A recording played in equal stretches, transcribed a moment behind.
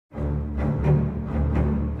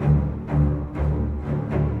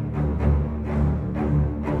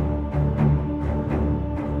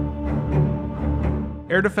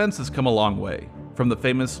Air defense has come a long way, from the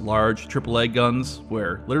famous large AAA guns,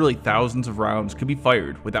 where literally thousands of rounds could be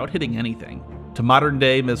fired without hitting anything, to modern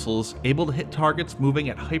day missiles able to hit targets moving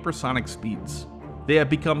at hypersonic speeds. They have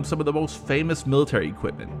become some of the most famous military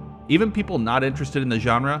equipment. Even people not interested in the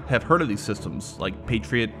genre have heard of these systems, like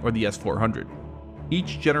Patriot or the S-400.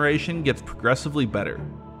 Each generation gets progressively better.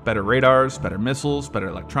 Better radars, better missiles, better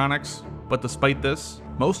electronics, but despite this,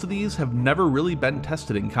 most of these have never really been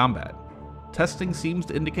tested in combat. Testing seems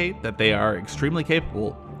to indicate that they are extremely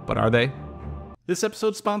capable, but are they? This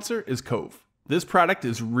episode's sponsor is Cove. This product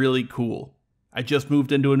is really cool. I just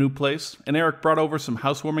moved into a new place, and Eric brought over some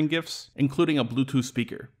housewarming gifts, including a Bluetooth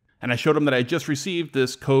speaker, and I showed him that I just received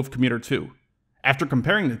this Cove Commuter 2. After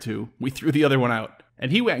comparing the two, we threw the other one out,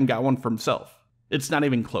 and he went and got one for himself. It's not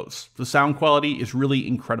even close. The sound quality is really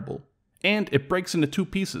incredible, and it breaks into two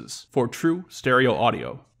pieces for true stereo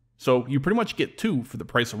audio. So you pretty much get two for the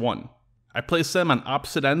price of one. I placed them on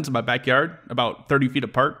opposite ends of my backyard, about 30 feet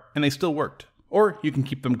apart, and they still worked. Or you can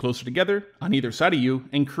keep them closer together, on either side of you,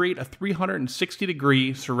 and create a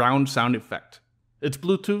 360-degree surround sound effect. It's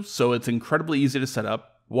Bluetooth, so it's incredibly easy to set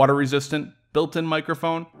up, water resistant, built-in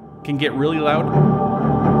microphone, can get really loud,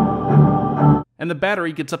 and the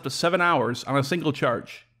battery gets up to 7 hours on a single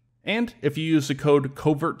charge. And if you use the code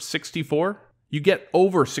COVERT64, you get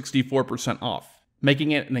over 64% off,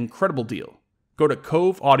 making it an incredible deal. Go to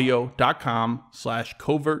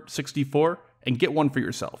coveaudio.com/covert64 and get one for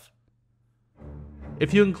yourself.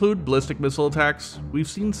 If you include ballistic missile attacks, we've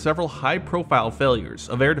seen several high-profile failures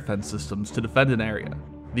of air defense systems to defend an area.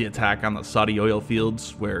 The attack on the Saudi oil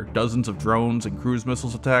fields, where dozens of drones and cruise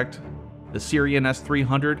missiles attacked. The Syrian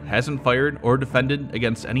S-300 hasn't fired or defended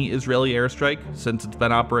against any Israeli airstrike since it's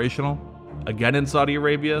been operational. Again in Saudi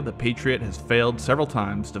Arabia, the Patriot has failed several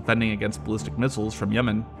times defending against ballistic missiles from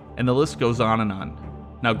Yemen, and the list goes on and on.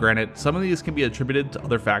 Now granted, some of these can be attributed to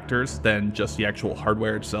other factors than just the actual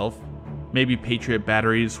hardware itself. Maybe Patriot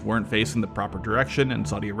batteries weren't facing the proper direction in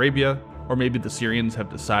Saudi Arabia, or maybe the Syrians have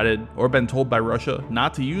decided or been told by Russia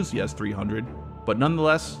not to use the S-300, but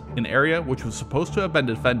nonetheless, an area which was supposed to have been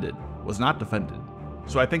defended was not defended.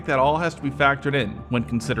 So I think that all has to be factored in when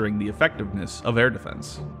considering the effectiveness of air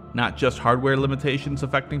defense. Not just hardware limitations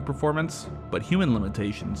affecting performance, but human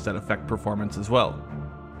limitations that affect performance as well.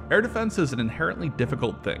 Air defense is an inherently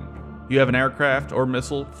difficult thing. You have an aircraft or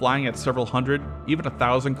missile flying at several hundred, even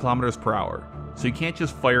 1,000 kilometers per hour, so you can't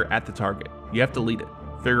just fire at the target, you have to lead it,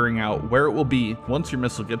 figuring out where it will be once your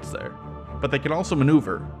missile gets there. But they can also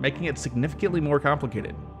maneuver, making it significantly more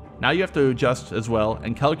complicated. Now you have to adjust as well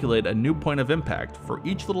and calculate a new point of impact for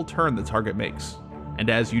each little turn the target makes, and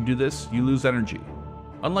as you do this, you lose energy.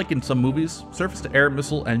 Unlike in some movies, surface-to-air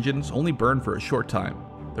missile engines only burn for a short time.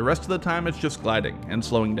 The rest of the time it's just gliding and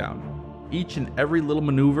slowing down. Each and every little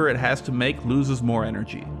maneuver it has to make loses more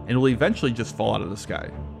energy, and will eventually just fall out of the sky.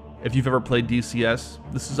 If you've ever played DCS,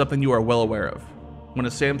 this is something you are well aware of. When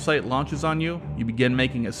a SAM site launches on you, you begin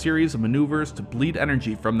making a series of maneuvers to bleed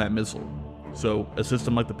energy from that missile. So, a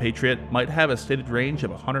system like the Patriot might have a stated range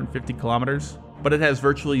of 150 kilometers, but it has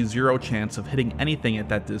virtually zero chance of hitting anything at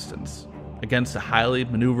that distance. Against a highly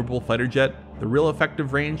maneuverable fighter jet, the real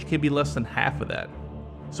effective range can be less than half of that.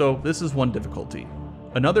 So this is one difficulty.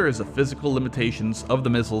 Another is the physical limitations of the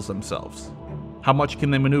missiles themselves. How much can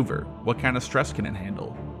they maneuver? What kind of stress can it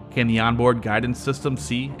handle? Can the onboard guidance system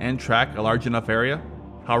see and track a large enough area?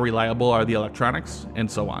 How reliable are the electronics? And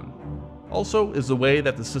so on. Also is the way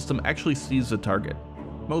that the system actually sees the target.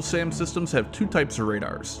 Most SAM systems have two types of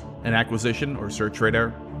radars, an acquisition or search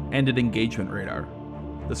radar, and an engagement radar.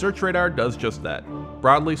 The search radar does just that,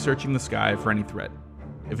 broadly searching the sky for any threat.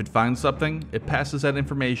 If it finds something, it passes that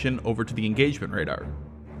information over to the engagement radar.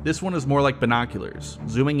 This one is more like binoculars,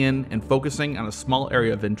 zooming in and focusing on a small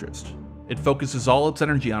area of interest. It focuses all its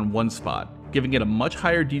energy on one spot, giving it a much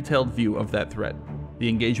higher detailed view of that threat. The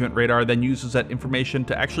engagement radar then uses that information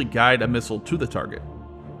to actually guide a missile to the target.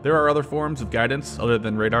 There are other forms of guidance other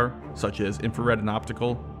than radar, such as infrared and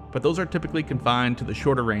optical, but those are typically confined to the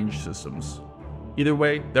shorter range systems. Either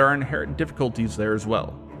way, there are inherent difficulties there as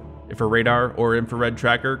well. If a radar or infrared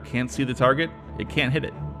tracker can't see the target, it can't hit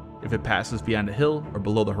it. If it passes beyond a hill or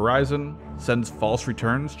below the horizon, sends false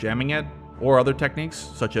returns jamming it, or other techniques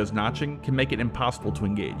such as notching can make it impossible to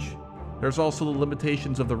engage. There's also the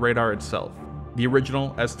limitations of the radar itself. The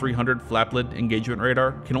original S-300 flap-lid engagement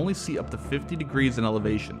radar can only see up to 50 degrees in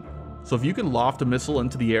elevation, so if you can loft a missile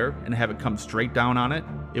into the air and have it come straight down on it,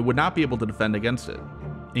 it would not be able to defend against it.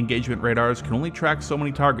 Engagement radars can only track so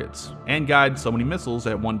many targets, and guide so many missiles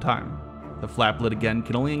at one time. The flap lid again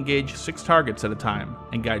can only engage 6 targets at a time,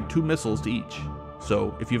 and guide 2 missiles to each.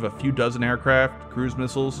 So if you have a few dozen aircraft, cruise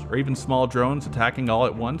missiles, or even small drones attacking all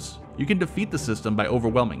at once, you can defeat the system by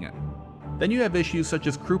overwhelming it. Then you have issues such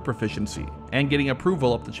as crew proficiency and getting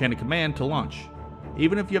approval up the chain of command to launch.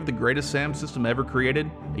 Even if you have the greatest SAM system ever created,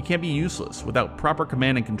 it can be useless without proper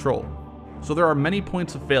command and control. So there are many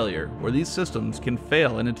points of failure where these systems can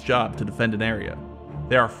fail in its job to defend an area.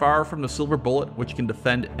 They are far from the silver bullet which can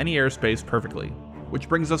defend any airspace perfectly, which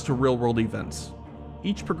brings us to real-world events.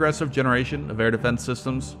 Each progressive generation of air defense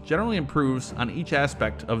systems generally improves on each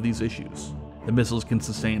aspect of these issues. The missiles can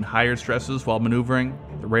sustain higher stresses while maneuvering,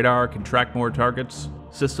 the radar can track more targets,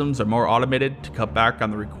 systems are more automated to cut back on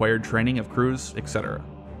the required training of crews, etc.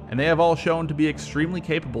 And they have all shown to be extremely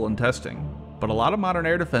capable in testing. But a lot of modern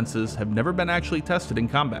air defenses have never been actually tested in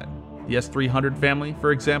combat. The S-300 family,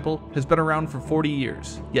 for example, has been around for 40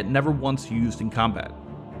 years, yet never once used in combat.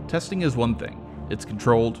 Testing is one thing. It's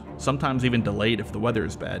controlled, sometimes even delayed if the weather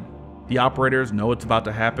is bad. The operators know it's about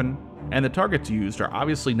to happen, and the targets used are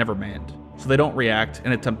obviously never manned, so they don't react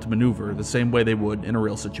and attempt to maneuver the same way they would in a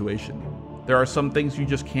real situation. There are some things you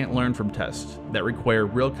just can't learn from tests that require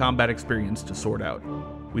real combat experience to sort out.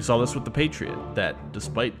 We saw this with the Patriot, that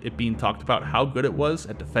despite it being talked about how good it was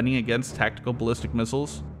at defending against tactical ballistic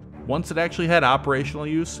missiles, once it actually had operational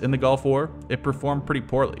use in the Gulf War, it performed pretty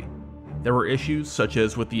poorly. There were issues such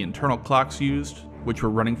as with the internal clocks used, which were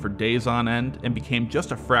running for days on end and became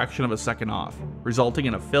just a fraction of a second off, resulting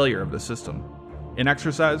in a failure of the system. In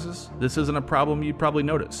exercises, this isn't a problem you'd probably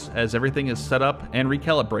notice, as everything is set up and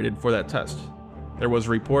recalibrated for that test. There was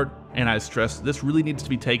a report, and I stress this really needs to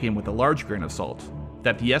be taken with a large grain of salt,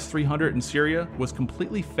 that the S-300 in Syria was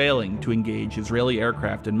completely failing to engage Israeli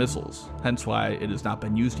aircraft and missiles, hence why it has not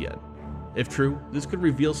been used yet. If true, this could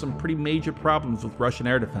reveal some pretty major problems with Russian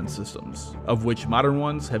air defense systems, of which modern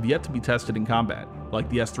ones have yet to be tested in combat, like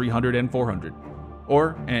the S-300 and 400.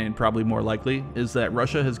 Or, and probably more likely, is that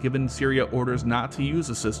Russia has given Syria orders not to use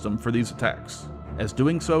the system for these attacks, as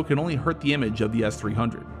doing so can only hurt the image of the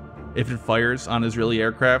S-300. If it fires on Israeli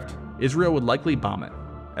aircraft, Israel would likely bomb it.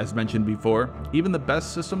 As mentioned before, even the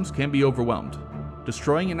best systems can be overwhelmed.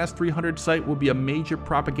 Destroying an S-300 site would be a major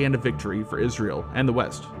propaganda victory for Israel and the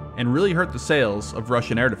West, and really hurt the sales of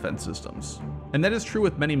Russian air defense systems. And that is true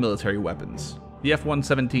with many military weapons. The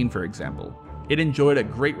F-117, for example. It enjoyed a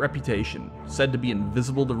great reputation, said to be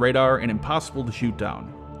invisible to radar and impossible to shoot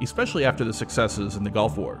down, especially after the successes in the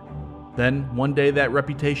Gulf War. Then, one day that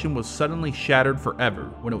reputation was suddenly shattered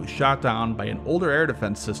forever when it was shot down by an older air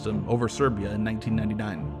defense system over Serbia in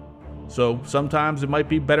 1999. So sometimes it might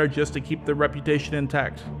be better just to keep the reputation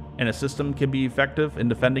intact, and a system can be effective in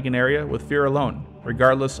defending an area with fear alone,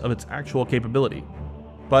 regardless of its actual capability.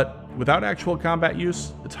 But without actual combat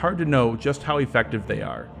use, it's hard to know just how effective they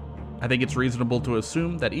are. I think it's reasonable to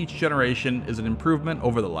assume that each generation is an improvement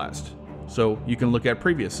over the last. So you can look at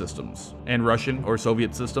previous systems, and Russian or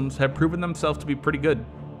Soviet systems have proven themselves to be pretty good.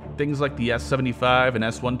 Things like the S-75 and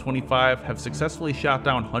S-125 have successfully shot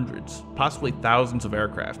down hundreds, possibly thousands of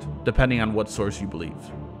aircraft, depending on what source you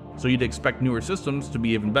believe. So you'd expect newer systems to be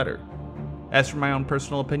even better. As for my own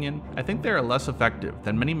personal opinion, I think they are less effective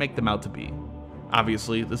than many make them out to be.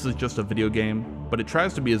 Obviously, this is just a video game, but it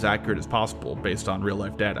tries to be as accurate as possible based on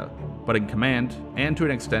real-life data. But in command, and to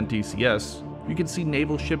an extent DCS, you can see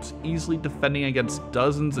naval ships easily defending against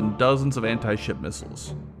dozens and dozens of anti-ship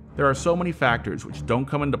missiles. There are so many factors which don't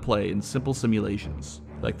come into play in simple simulations,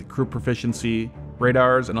 like the crew proficiency,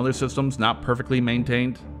 radars and other systems not perfectly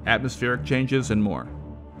maintained, atmospheric changes, and more.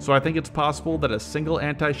 So I think it's possible that a single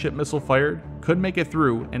anti-ship missile fired could make it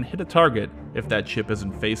through and hit a target if that ship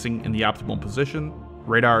isn't facing in the optimal position,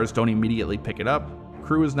 radars don't immediately pick it up,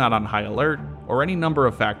 crew is not on high alert, or any number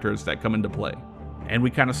of factors that come into play. And we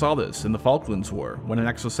kinda saw this in the Falklands War when an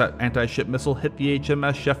Exocet anti-ship missile hit the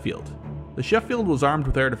HMS Sheffield. The Sheffield was armed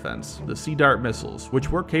with air defense, the Sea Dart missiles, which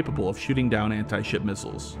were capable of shooting down anti-ship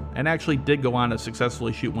missiles, and actually did go on to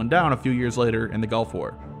successfully shoot one down a few years later in the Gulf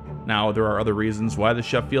War. Now, there are other reasons why the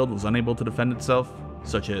Sheffield was unable to defend itself,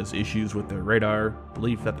 such as issues with their radar,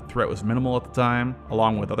 belief that the threat was minimal at the time,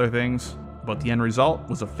 along with other things, but the end result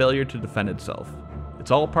was a failure to defend itself. It's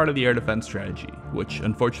all part of the air defense strategy, which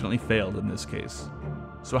unfortunately failed in this case.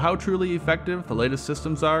 So how truly effective the latest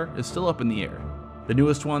systems are is still up in the air. The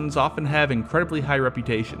newest ones often have incredibly high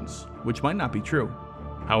reputations, which might not be true.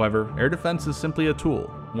 However, air defense is simply a tool,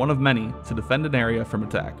 one of many, to defend an area from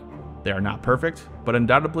attack. They are not perfect, but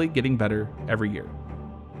undoubtedly getting better every year.